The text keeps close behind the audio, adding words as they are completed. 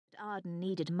Arden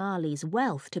needed Marley's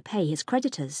wealth to pay his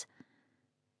creditors.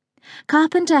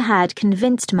 Carpenter had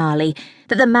convinced Marley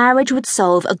that the marriage would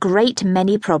solve a great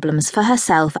many problems for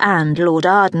herself and Lord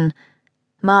Arden.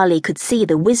 Marley could see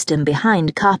the wisdom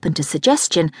behind Carpenter's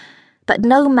suggestion, but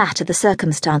no matter the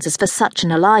circumstances for such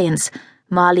an alliance,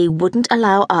 Marley wouldn't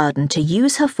allow Arden to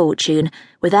use her fortune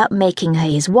without making her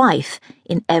his wife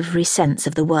in every sense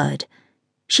of the word.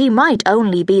 She might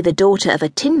only be the daughter of a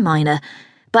tin miner,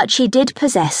 but she did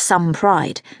possess some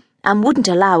pride, and wouldn't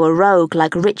allow a rogue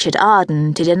like Richard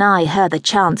Arden to deny her the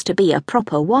chance to be a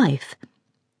proper wife.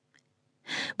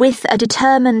 With a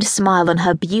determined smile on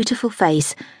her beautiful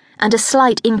face and a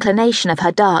slight inclination of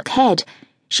her dark head,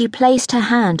 she placed her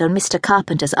hand on Mr.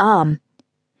 Carpenter's arm.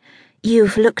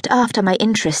 "You've looked after my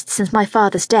interests since my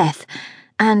father's death,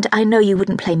 and I know you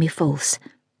wouldn't play me false.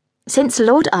 Since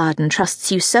Lord Arden trusts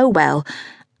you so well,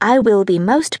 I will be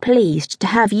most pleased to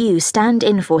have you stand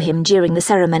in for him during the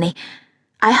ceremony.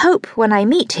 I hope when I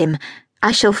meet him,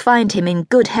 I shall find him in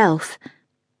good health."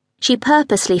 She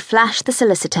purposely flashed the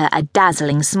solicitor a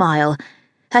dazzling smile.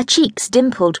 Her cheeks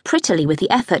dimpled prettily with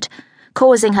the effort,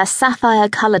 causing her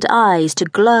sapphire-coloured eyes to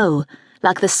glow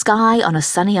like the sky on a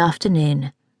sunny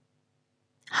afternoon.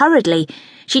 Hurriedly,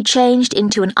 she changed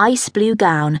into an ice-blue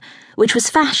gown, which was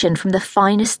fashioned from the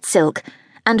finest silk,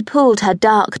 and pulled her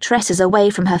dark tresses away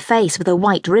from her face with a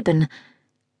white ribbon.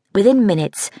 Within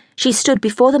minutes, she stood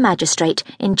before the magistrate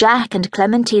in Jack and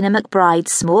Clementina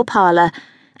McBride's small parlour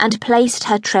and placed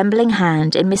her trembling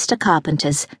hand in Mr.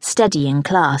 Carpenter's steadying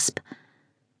clasp.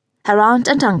 Her aunt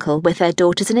and uncle, with their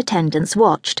daughters in attendance,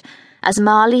 watched as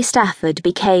Marley Stafford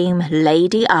became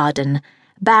Lady Arden,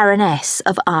 Baroness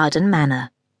of Arden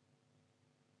Manor.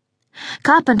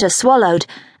 Carpenter swallowed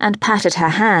and patted her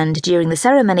hand during the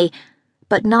ceremony,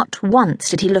 but not once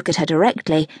did he look at her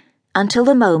directly until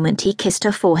the moment he kissed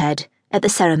her forehead at the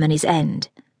ceremony's end.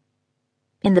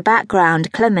 In the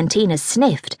background, Clementina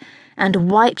sniffed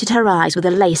and wiped at her eyes with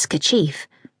a lace kerchief.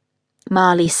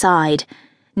 Marley sighed,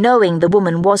 knowing the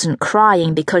woman wasn't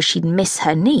crying because she'd miss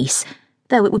her niece,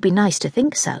 though it would be nice to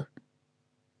think so.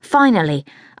 Finally,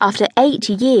 after 8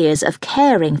 years of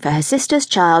caring for her sister's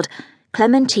child,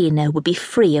 Clementina would be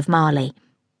free of Marley.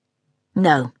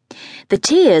 No, the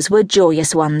tears were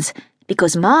joyous ones,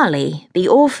 because Marley, the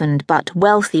orphaned but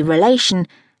wealthy relation,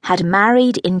 had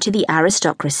married into the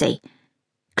aristocracy.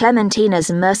 Clementina's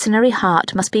mercenary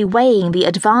heart must be weighing the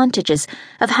advantages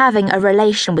of having a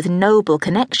relation with noble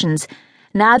connections,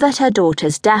 now that her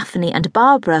daughters Daphne and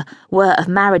Barbara were of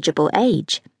marriageable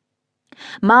age.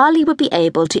 Marley would be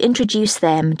able to introduce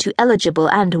them to eligible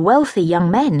and wealthy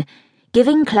young men,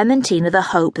 giving Clementina the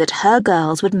hope that her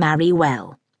girls would marry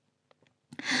well.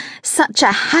 "Such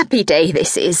a happy day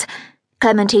this is,"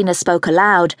 Clementina spoke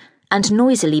aloud and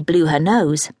noisily blew her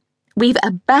nose. "We've a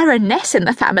baroness in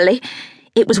the family.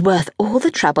 It was worth all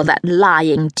the trouble that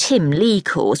lying Tim Lee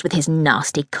caused with his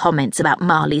nasty comments about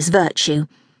Marley's virtue."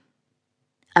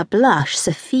 A blush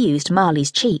suffused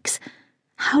Marley's cheeks.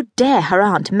 How dare her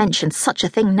aunt mention such a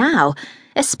thing now,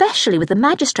 especially with the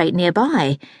magistrate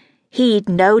nearby? He'd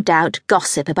no doubt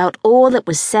gossip about all that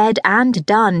was said and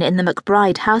done in the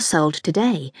McBride household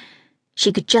today.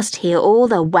 She could just hear all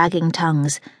the wagging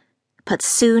tongues. But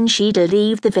soon she'd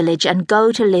leave the village and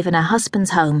go to live in her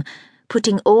husband's home,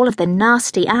 putting all of the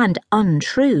nasty and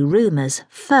untrue rumours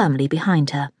firmly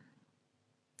behind her.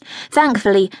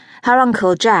 Thankfully, her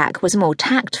Uncle Jack was more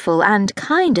tactful and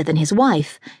kinder than his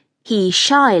wife. He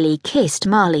shyly kissed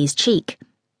Marley's cheek.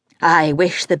 "I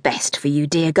wish the best for you,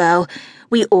 dear girl.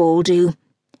 We all do.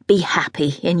 Be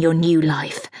happy in your new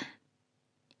life."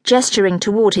 Gesturing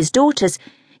toward his daughters,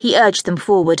 he urged them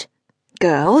forward.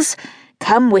 "Girls,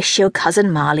 come wish your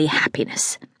cousin Marley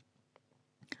happiness."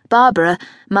 Barbara,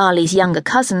 Marley's younger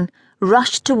cousin,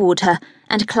 rushed toward her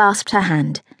and clasped her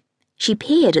hand. She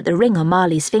peered at the ring on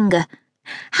Marley's finger.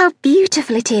 "How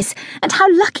beautiful it is, and how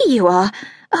lucky you are!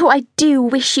 Oh, I do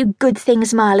wish you good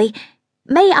things, Marley.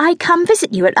 May I come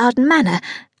visit you at Arden Manor?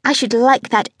 I should like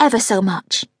that ever so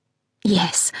much."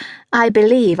 "Yes, I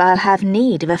believe I'll have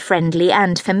need of a friendly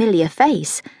and familiar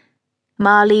face."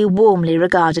 Marley warmly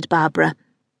regarded Barbara.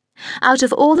 Out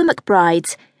of all the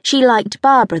McBrides, she liked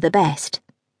Barbara the best.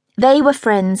 They were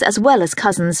friends as well as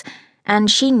cousins, and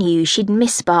she knew she'd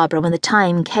miss Barbara when the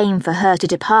time came for her to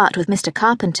depart with Mr.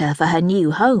 Carpenter for her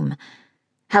new home.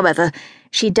 However,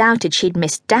 she doubted she'd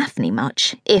miss Daphne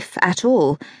much, if at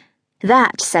all.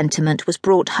 That sentiment was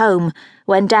brought home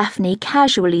when Daphne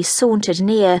casually sauntered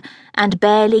near and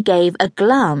barely gave a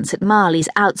glance at Marley's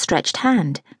outstretched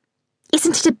hand.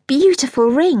 "Isn't it a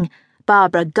beautiful ring?"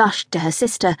 Barbara gushed to her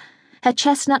sister, her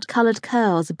chestnut-coloured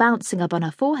curls bouncing up on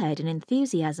her forehead in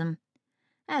enthusiasm.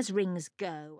 "As rings go."